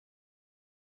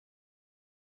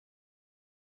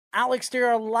Alex, there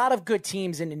are a lot of good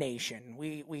teams in the nation.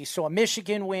 We saw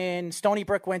Michigan win. Stony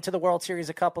Brook went to the World Series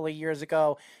a couple of years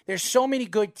ago. There's so many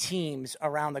good teams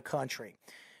around the country.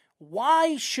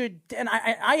 Why should, and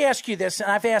I ask you this,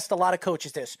 and I've asked a lot of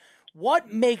coaches this,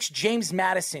 what makes James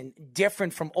Madison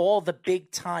different from all the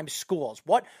big-time schools?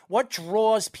 What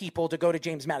draws people to go to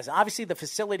James Madison? Obviously, the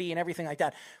facility and everything like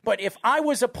that. But if I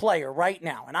was a player right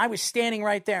now, and I was standing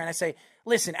right there, and I say,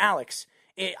 listen, Alex,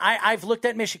 I've looked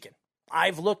at Michigan.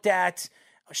 I've looked at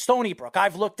Stony Brook.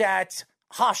 I've looked at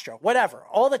Hofstra, whatever,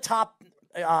 all the top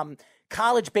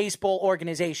college baseball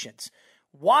organizations.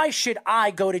 Why should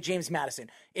I go to James Madison?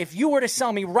 If you were to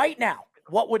sell me right now,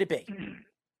 what would it be?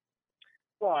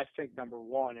 Well, I think number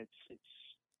one, it's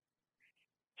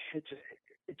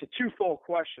a twofold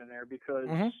question there because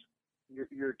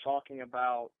you're talking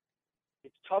about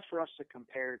it's tough for us to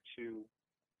compare to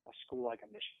a school like a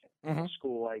Michigan, a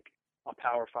school like a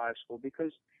Power 5 school,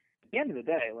 because at the end of the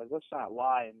day, like, let's not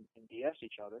lie and BS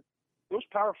each other. Those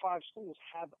Power 5 schools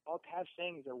have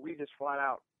things that we just flat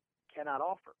out cannot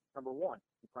offer. Number one,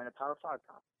 you play in a Power 5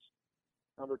 conference.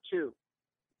 Number two,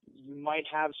 you might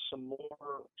have some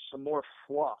more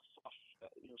fluff,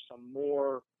 some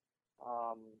more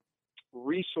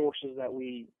resources that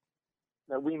we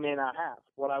may not have.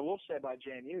 What I will say about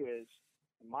JMU is,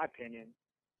 in my opinion,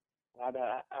 I've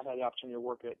had the opportunity to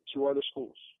work at two other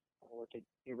schools. I worked at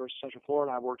University of Central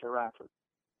Florida and I worked at Radford,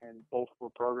 and both were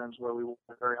programs where we worked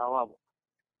at a very high level.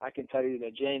 I can tell you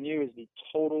that JMU is the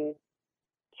total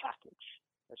package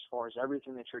as far as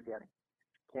everything that you're getting: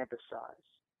 campus size,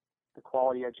 the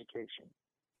quality education,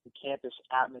 the campus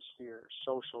atmosphere,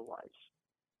 social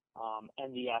life,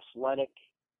 and the athletic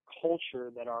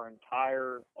culture that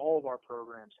all of our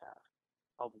programs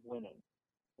have of winning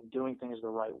and doing things the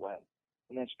right way.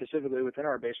 And then specifically within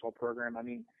our baseball program, I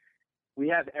mean, we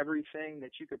have everything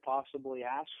that you could possibly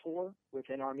ask for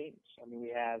within our means. I mean,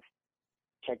 we have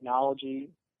technology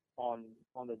on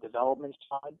the development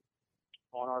side,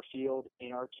 on our field,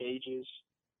 in our cages,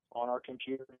 on our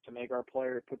computer to make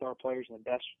put our players in the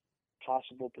best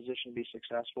possible position to be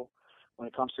successful. When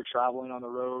it comes to traveling on the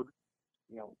road,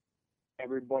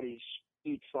 everybody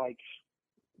eats like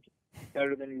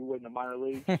better than you would in the minor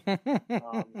leagues.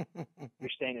 You're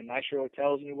staying in nicer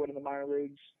hotels than you would in the minor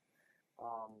leagues.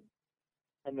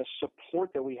 And the support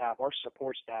that we have, our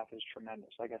support staff is tremendous.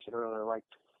 Like I said earlier, like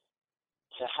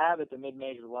to have at the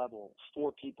mid-major level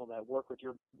 4 people that work with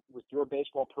your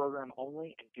baseball program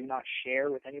only and do not share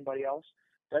with anybody else,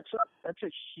 that's a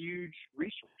huge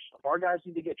resource. If our guys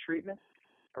need to get treatment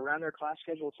around their class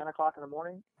schedule at 10 o'clock in the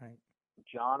morning, right,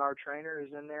 John, our trainer,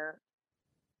 is in there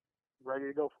ready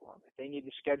to go for them. If they need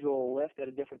to schedule a lift at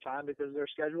a different time because of their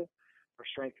schedule, our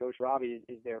strength coach, Robbie,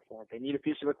 is there for them. If they need a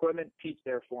piece of equipment, Pete's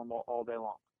there for them all day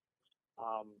long.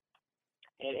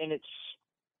 And it's,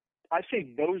 I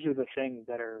think those are the things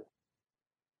that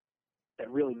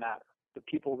really matter. The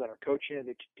people that are coaching you,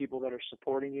 the people that are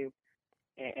supporting you,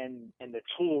 and the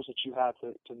tools that you have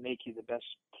to make you the best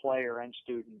player and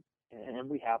student. And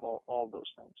we have all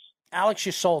those things. Alex,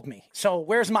 you sold me. So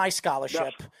where's my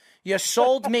scholarship? No. You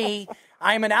sold me.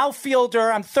 I'm an outfielder.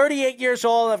 I'm 38 years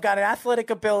old. I've got an athletic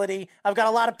ability. I've got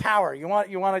a lot of power. You want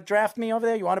to draft me over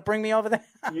there? You want to bring me over there?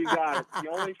 You got it. The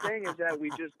only thing is that we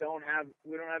don't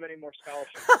have any more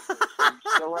scholarships.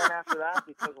 Still in after that,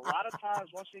 because a lot of times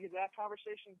once we get that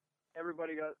conversation,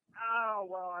 everybody goes, "Oh,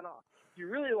 well, I don't. If you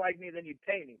really like me, then you'd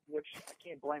pay me," which I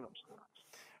can't blame them sometimes.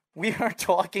 We are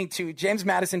talking to James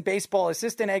Madison baseball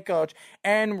assistant head coach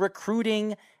and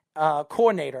recruiting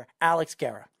coordinator, Alex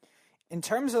Guerra. In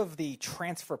terms of the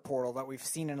transfer portal that we've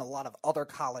seen in a lot of other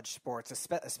college sports,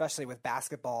 especially with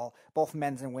basketball, both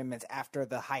men's and women's, after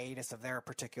the hiatus of their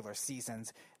particular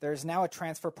seasons, there's now a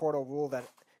transfer portal rule that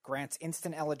grants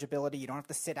instant eligibility. You don't have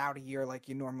to sit out a year like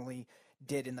you normally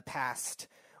did in the past.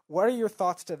 What are your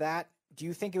thoughts to that? Do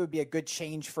you think it would be a good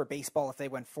change for baseball if they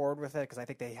went forward with it? Because I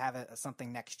think they have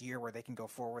something next year where they can go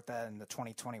forward with that in the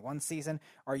 2021 season.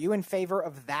 Are you in favor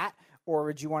of that, or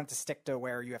would you want it to stick to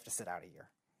where you have to sit out a year?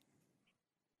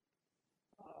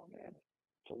 Oh, man.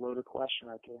 It's a loaded question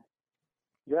right there.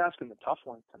 You're asking the tough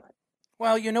one tonight.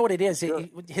 Well, you know what it is. Sure.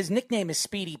 His nickname is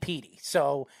Speedy Petey,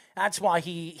 so that's why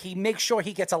he makes sure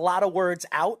he gets a lot of words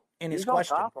out in his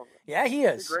question. On top of it. Yeah, he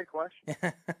is. It's a great question.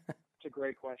 It's a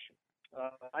great question.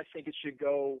 I think it should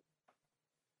go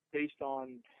based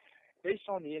on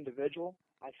the individual.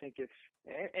 I think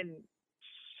and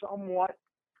somewhat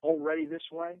already this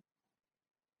way,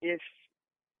 if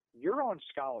you're on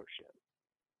scholarship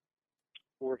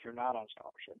or if you're not on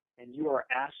scholarship and you are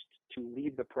asked to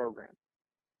leave the program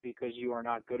because you are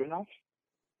not good enough,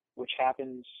 which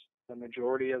happens the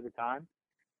majority of the time,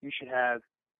 you should have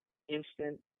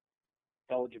instant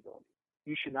eligibility.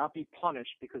 You should not be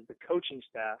punished because the coaching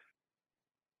staff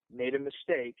made a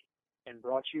mistake and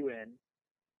brought you in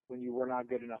when you were not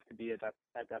good enough to be at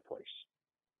that place.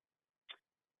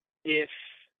 If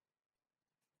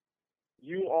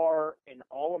you are an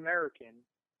All-American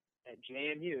at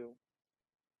JMU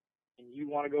and you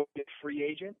want to go get free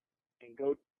agent and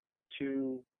go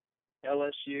to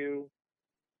LSU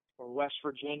or West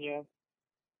Virginia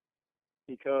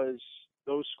because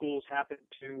those schools happen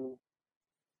to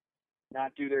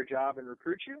not do their job and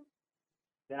recruit you,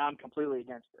 then I'm completely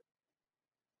against it.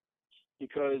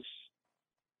 Because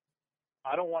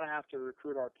I don't want to have to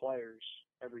recruit our players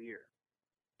every year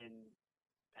and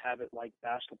have it like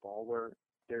basketball where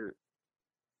they're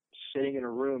sitting in a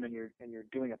room and you're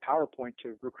doing a PowerPoint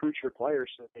to recruit your players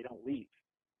so that they don't leave.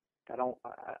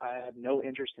 I have no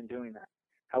interest in doing that.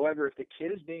 However, if the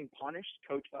kid is being punished,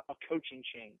 a coaching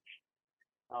change.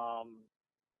 I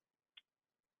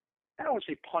don't want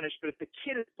to say punished, but if the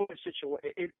kid is put in a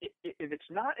situation, if it's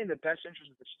not in the best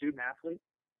interest of the student athlete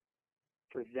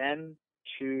for them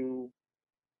to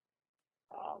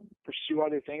pursue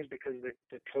other things because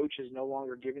the coach is no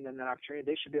longer giving them that opportunity,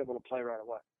 they should be able to play right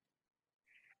away.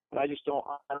 But I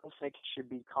don't think it should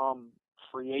become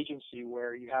free agency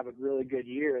where you have a really good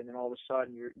year and then all of a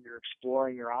sudden you're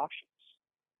exploring your options.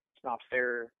 It's not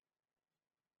fair.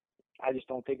 I just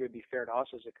don't think it would be fair to us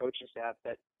as a coaching staff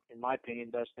that, in my opinion,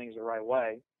 does things the right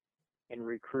way and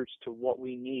recruits to what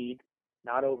we need,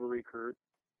 not over-recruit.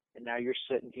 And now you're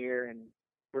sitting here and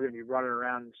we're going to be running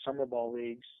around in summer ball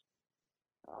leagues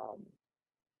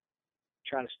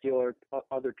trying to steal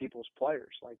other people's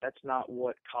players. Like, that's not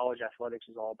what college athletics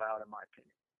is all about, in my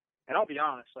opinion. And I'll be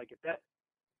honest, if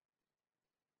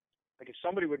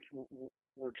somebody would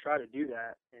try to do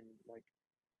that, and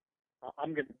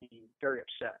I'm going to be very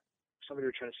upset. If somebody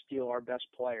would try to steal our best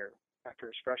player after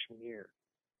his freshman year,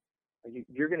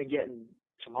 you're going to get in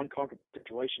some uncomfortable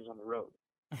situations on the road.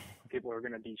 People are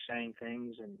going to be saying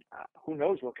things, and who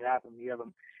knows what could happen. You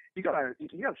got to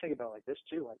think about it like this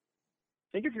too.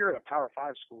 Think if you're at a Power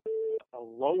 5 school, a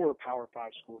lower Power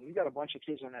 5 school, and you got a bunch of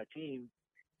kids on that team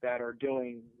that are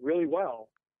doing really well.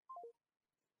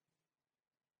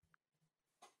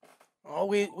 Oh,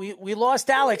 we lost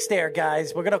Alex there,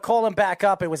 guys. We're gonna call him back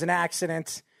up. It was an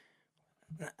accident.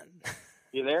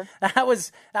 You there? That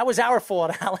was our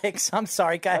fault, Alex. I'm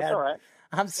sorry. Go ahead. That's all right.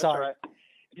 I'm sorry. All right.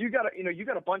 You got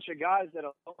a bunch of guys at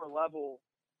a lower level,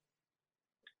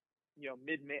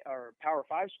 mid or Power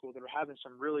 5 school that are having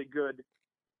really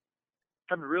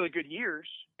good years,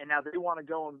 and now they want to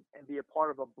go and be a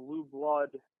part of a blue blood,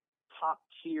 top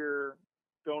tier,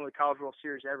 going to the College World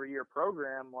Series every year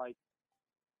program. Like,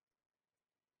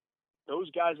 those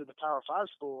guys at the Power 5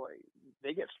 school,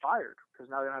 they get fired because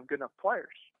now they don't have good enough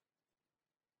players.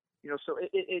 So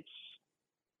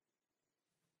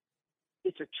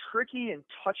it's a tricky and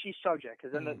touchy subject,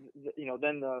 because then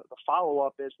the follow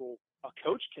up is, well, a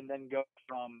coach can then go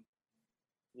from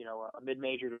a mid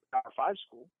major to a Power 5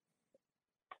 school.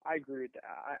 I agree with that.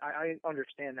 I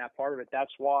understand that part of it.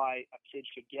 That's why a kid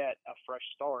should get a fresh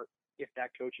start if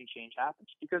that coaching change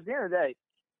happens. Because at the end of the day,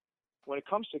 when it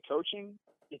comes to coaching,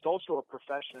 it's also a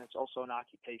profession. It's also an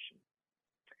occupation.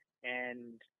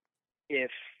 And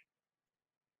if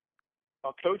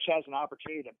a coach has an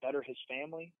opportunity to better his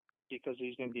family because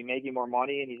he's going to be making more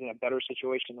money and he's in a better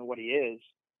situation than what he is,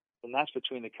 then that's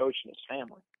between the coach and his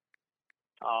family.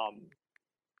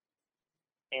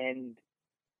 And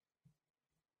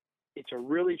it's a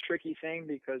really tricky thing,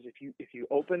 because if you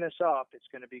open this up, it's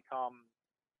going to become,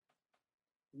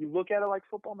 you look at it like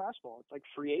football and basketball. It's like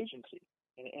free agency.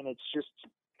 And it's just,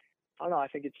 I don't know, I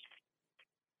think it's,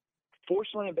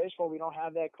 fortunately in baseball, we don't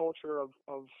have that culture of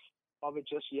it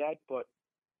just yet, but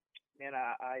man,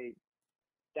 I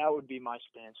that would be my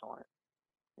stance on it,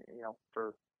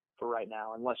 for right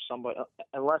now, unless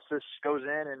this goes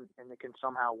in and it can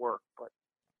somehow work. But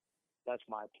that's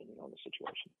my opinion on the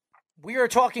situation. We are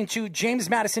talking to James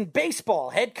Madison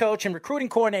baseball head coach and recruiting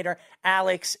coordinator,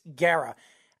 Alex Guerra.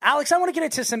 Alex, I want to get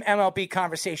into some MLB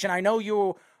conversation. I know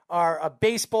you are a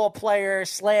baseball player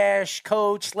 /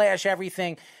 coach /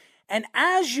 everything. And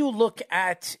as you look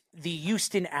at the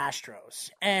Houston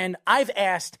Astros, and I've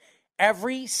asked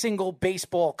every single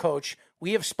baseball coach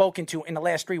we have spoken to in the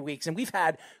last 3 weeks, and we've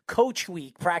had Coach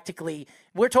Week practically.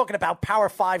 We're talking about Power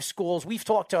 5 schools. We've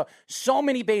talked to so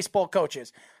many baseball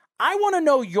coaches. I want to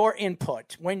know your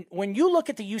input. When you look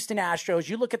at the Houston Astros,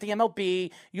 you look at the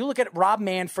MLB, you look at Rob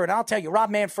Manfred, and I'll tell you, Rob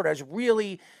Manfred has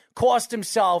really cost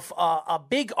himself a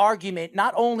big argument,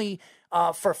 not only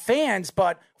for fans,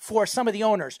 but for some of the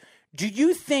owners. Do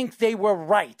you think they were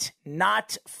right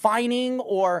not fining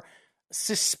or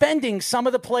suspending some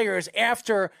of the players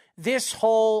after this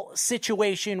whole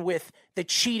situation with the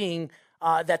cheating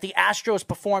that the Astros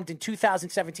performed in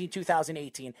 2017,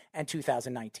 2018, and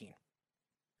 2019?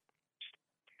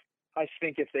 I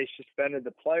think if they suspended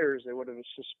the players, they would have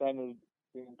suspended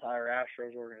the entire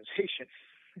Astros organization.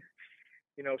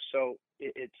 So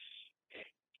it's,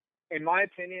 in my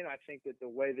opinion, I think that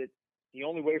the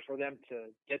only way for them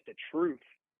to get the truth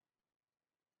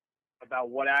about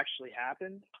what actually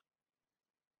happened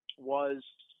was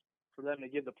for them to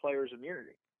give the players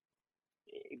immunity,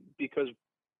 because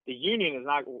the union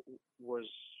was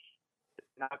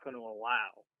not going to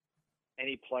allow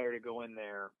any player to go in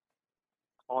there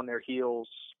on their heels,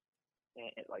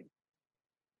 and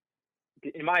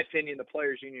in my opinion, the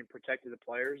players union protected the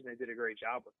players, and they did a great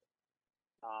job with it.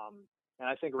 And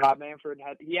I think Rob Manfred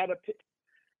had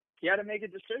to make a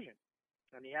decision,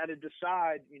 and he had to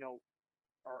decide,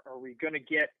 are we going to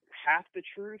get half the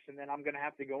truth, and then I'm going to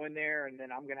have to go in there, and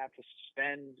then I'm going to have to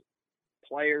suspend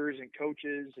players and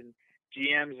coaches and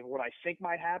GMs and what I think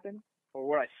might happen, or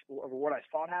what I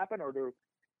thought happened, or do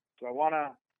I want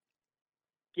to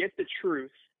get the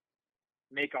truth,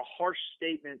 make a harsh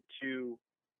statement to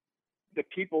the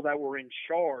people that were in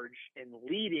charge and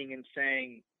leading and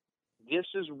saying, this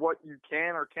is what you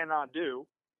can or cannot do.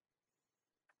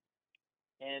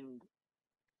 And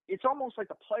it's almost like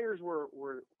the players were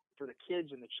for the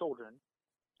kids and the children,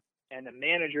 and the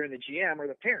manager and the GM are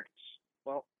the parents.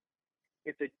 Well,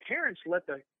 if the parents let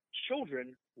the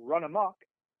children run amok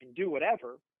and do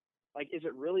whatever, is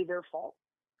it really their fault?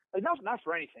 Not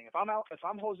for anything. If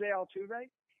I'm Jose Altuve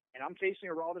and I'm facing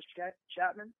Aroldis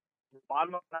Chapman, the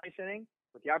bottom of the ninth inning,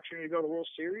 with the opportunity to go to the World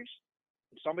Series,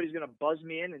 and somebody's going to buzz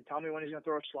me in and tell me when he's going to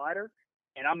throw a slider,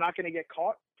 and I'm not going to get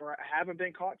caught, or I haven't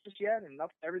been caught just yet, and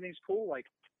everything's cool,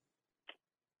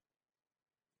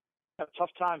 a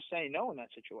tough time saying no in that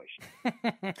situation.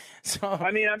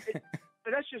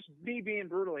 That's just me being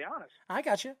brutally honest. I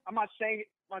got you. I'm not saying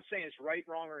it's right,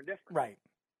 wrong, or indifferent. Right.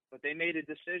 But they made a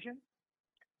decision,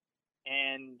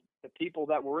 and the people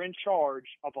that were in charge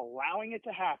of allowing it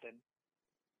to happen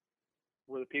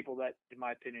were the people that, in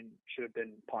my opinion, should have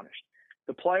been punished.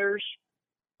 The players,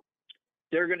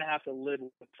 they're going to have to live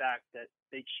with the fact that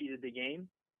they cheated the game,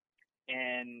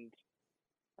 and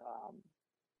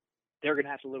they're going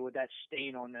to have to live with that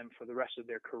stain on them for the rest of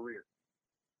their career.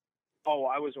 Oh,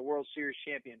 I was a World Series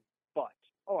champion, but.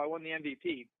 Oh, I won the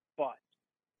MVP, but.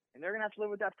 And they're going to have to live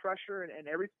with that pressure, and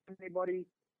every time anybody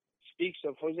speaks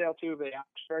of Jose Altuve,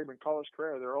 Alex Bregman, Carlos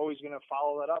Correa, they're always going to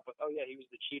follow that up with, oh, yeah, he was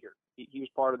the cheater. He was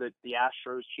part of the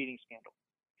Astros cheating scandal.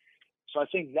 So I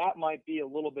think that might be a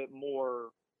little bit more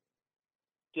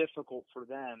difficult for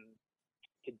them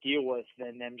to deal with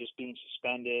than them just being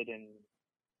suspended and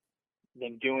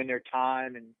them doing their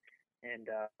time and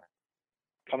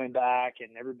coming back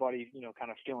and everybody,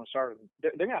 kind of feeling sorry.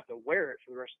 They're going to have to wear it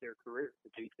for the rest of their career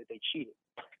that they cheated.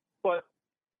 But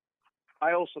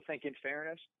I also think, in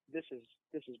fairness, this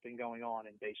has been going on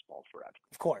in baseball forever.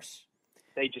 Of course.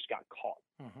 They just got caught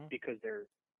because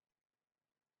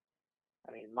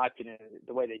in my opinion,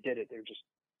 the way they did it, they're just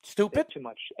stupid. Too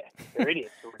much. They're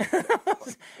idiots.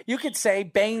 You could say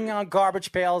banging on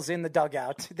garbage pails in the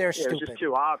dugout. They're stupid. It was just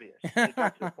too obvious. It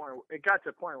got to a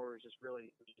point where it was just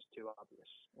too obvious.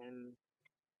 And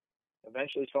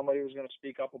eventually somebody was going to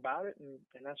speak up about it, and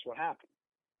that's what happened.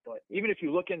 But even if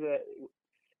you look into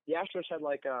the Astros had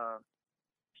a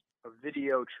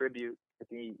video tribute at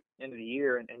the end of the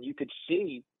year, and you could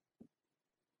see,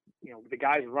 the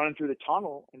guys running through the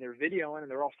tunnel, and they're videoing, and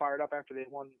they're all fired up after they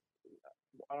won.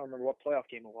 I don't remember what playoff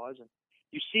game it was, and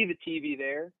you see the TV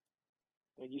there,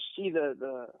 and you see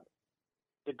the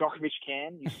garbage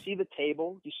can, you see the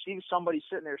table, you see somebody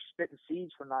sitting there spitting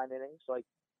seeds for 9 innings.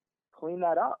 Clean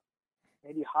that up,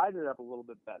 maybe hide it up a little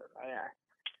bit better.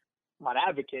 I'm not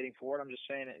advocating for it. I'm just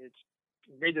saying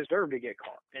they deserve to get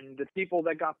caught, and the people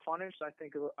that got punished, I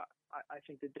think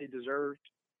that they deserved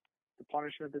the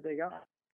punishment that they got.